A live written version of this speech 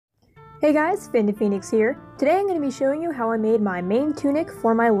Hey guys, Phoenix here. Today I'm going to be showing you how I made my main tunic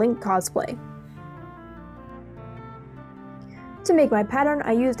for my Link cosplay. To make my pattern,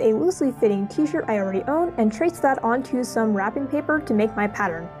 I used a loosely fitting t-shirt I already own and traced that onto some wrapping paper to make my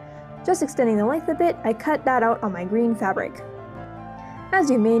pattern. Just extending the length a bit, I cut that out on my green fabric. As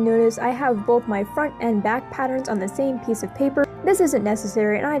you may notice, I have both my front and back patterns on the same piece of paper. This isn't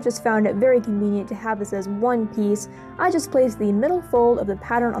necessary, and I just found it very convenient to have this as one piece. I just placed the middle fold of the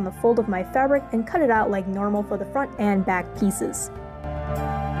pattern on the fold of my fabric and cut it out like normal for the front and back pieces.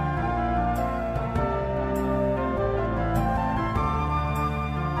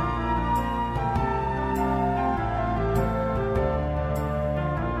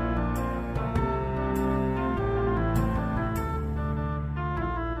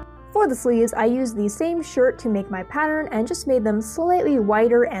 For the sleeves, I used the same shirt to make my pattern and just made them slightly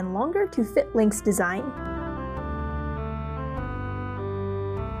wider and longer to fit Link's design.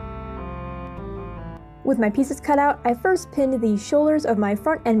 With my pieces cut out, I first pinned the shoulders of my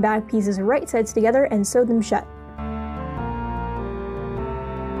front and back pieces right sides together and sewed them shut.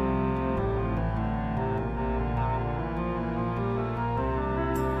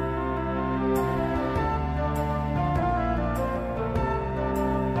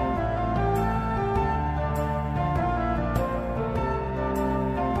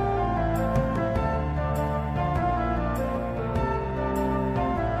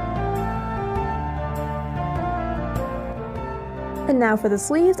 And now for the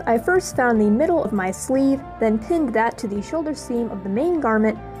sleeves, I first found the middle of my sleeve, then pinned that to the shoulder seam of the main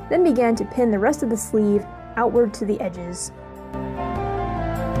garment, then began to pin the rest of the sleeve outward to the edges.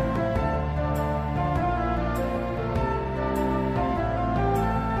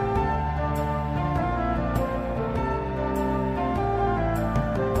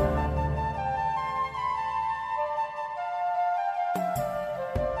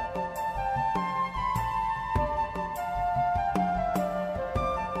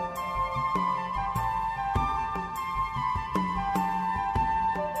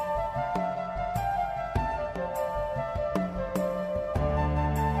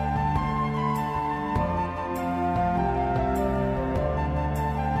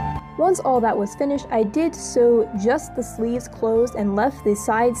 Once all that was finished, I did sew just the sleeves closed and left the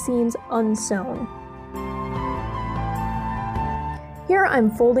side seams unsewn. Here I'm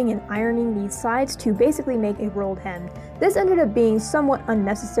folding and ironing these sides to basically make a rolled hem. This ended up being somewhat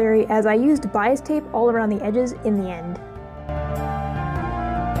unnecessary as I used bias tape all around the edges in the end.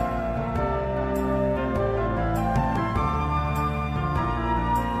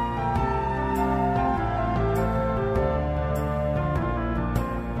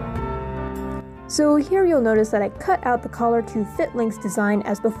 So here you'll notice that I cut out the collar to fit Link's design,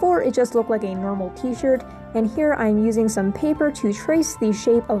 as before it just looked like a normal t-shirt, and here I'm using some paper to trace the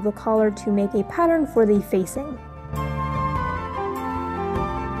shape of the collar to make a pattern for the facing.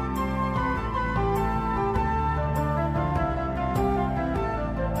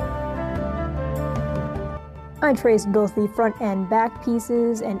 I traced both the front and back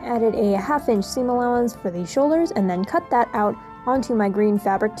pieces and added a 1/2-inch seam allowance for the shoulders and then cut that out onto my green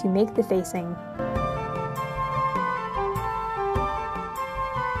fabric to make the facing.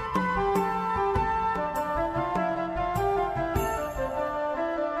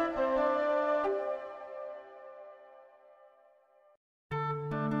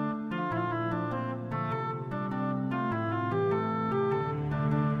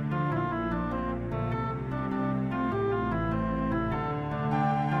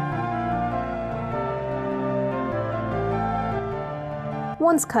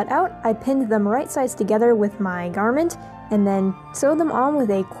 Once cut out, I pinned them right sides together with my garment and then sewed them on with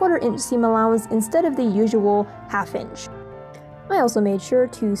a 1/4-inch seam allowance instead of the usual 1/2 inch. I also made sure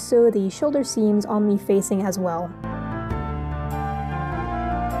to sew the shoulder seams on the facing as well.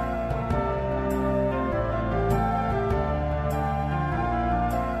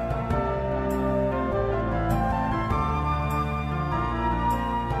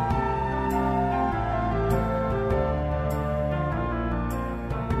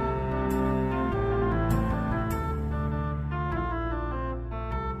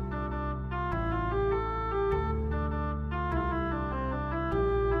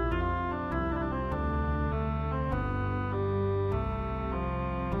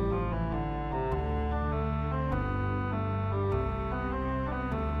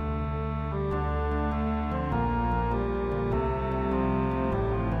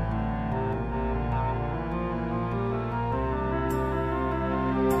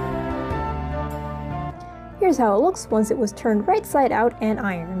 Here's how it looks once it was turned right side out and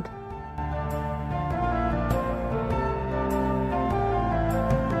ironed.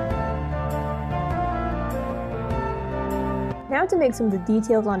 now to make some of the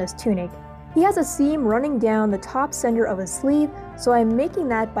details on his tunic. He has a seam running down the top center of his sleeve, so I'm making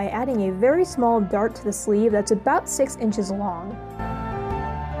that by adding a very small dart to the sleeve that's about 6 inches long.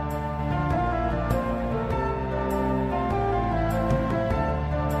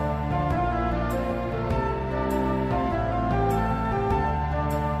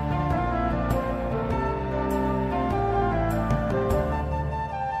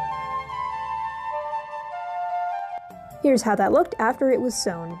 Here's how that looked after it was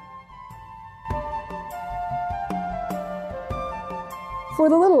sewn. For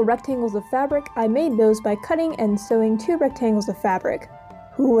the little rectangles of fabric, I made those by cutting and sewing 2 rectangles of fabric.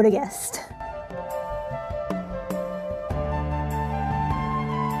 Who would have guessed?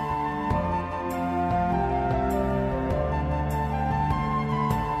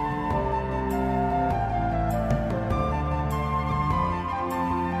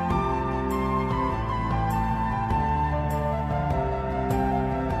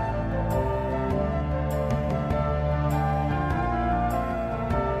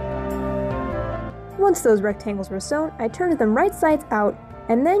 Once those rectangles were sewn, I turned them right sides out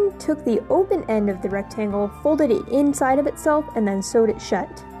and then took the open end of the rectangle, folded it inside of itself, and then sewed it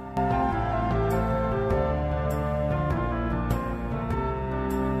shut.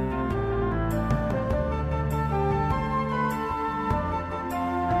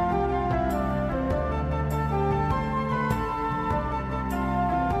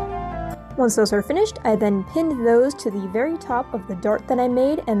 Once those are finished, I then pinned those to the very top of the dart that I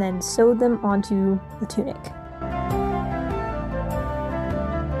made and then sewed them onto the tunic.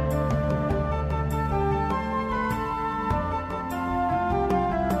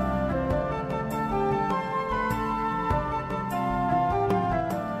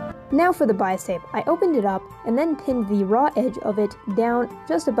 Now for the bias tape. I opened it up and then pinned the raw edge of it down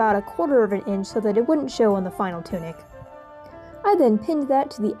just about 1/4 of an inch so that it wouldn't show on the final tunic. I then pinned that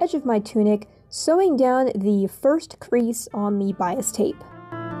to the edge of my tunic, sewing down the first crease on the bias tape.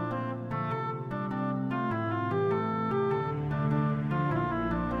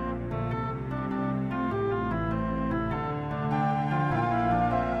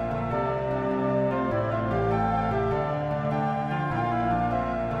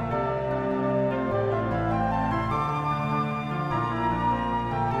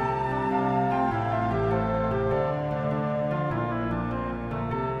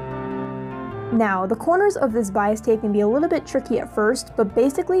 Now, the corners of this bias tape can be a little bit tricky at first, but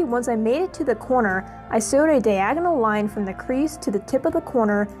basically once I made it to the corner, I sewed a diagonal line from the crease to the tip of the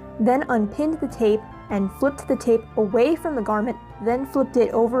corner, then unpinned the tape and flipped the tape away from the garment, then flipped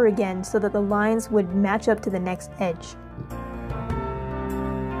it over again so that the lines would match up to the next edge.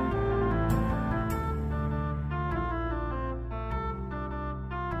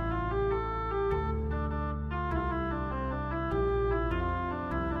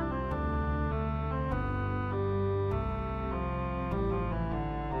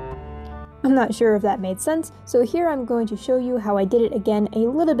 I'm not sure if that made sense, so here I'm going to show you how I did it again a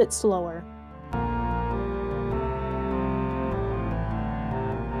little bit slower.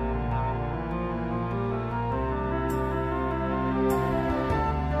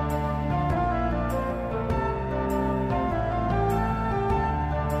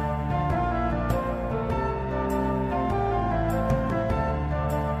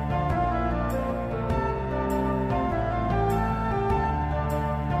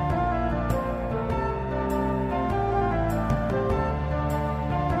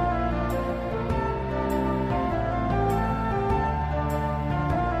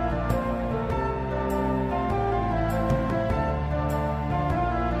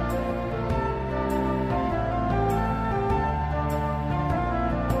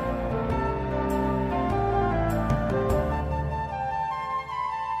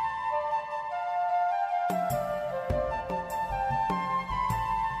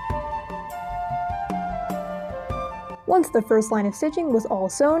 Once the first line of stitching was all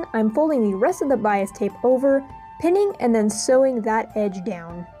sewn, I'm folding the rest of the bias tape over, pinning and then sewing that edge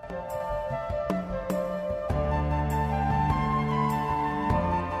down.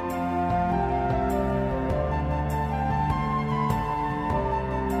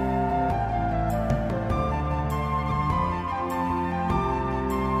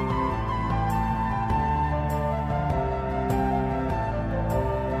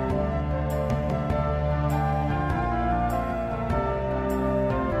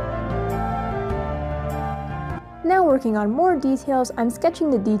 Now working on more details, I'm sketching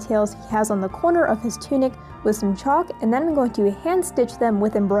the details he has on the corner of his tunic with some chalk, and then I'm going to hand stitch them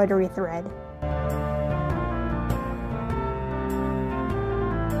with embroidery thread.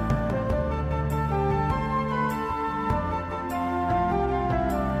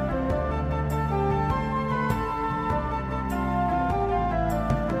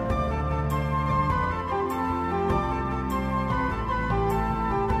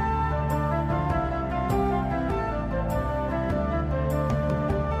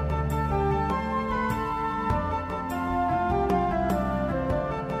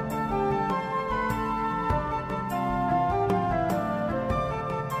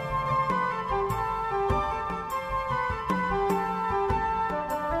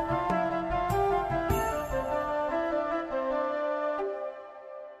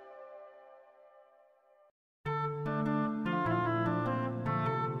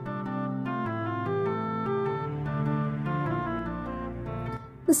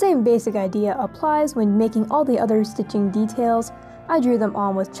 The same basic idea applies when making all the other stitching details. I drew them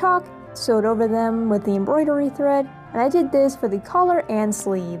on with chalk, sewed over them with the embroidery thread, and I did this for the collar and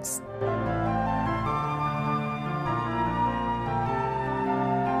sleeves.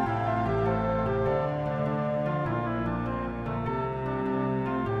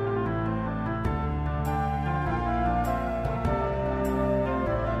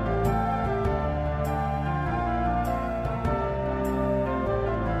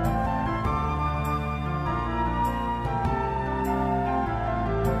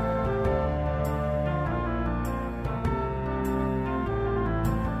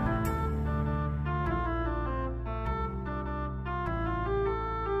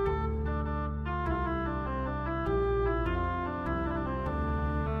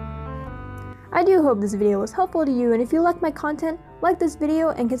 I do hope this video was helpful to you, and if you like my content, like this video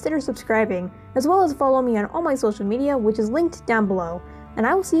and consider subscribing, as well as follow me on all my social media, which is linked down below. And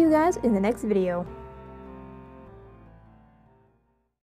I will see you guys in the next video.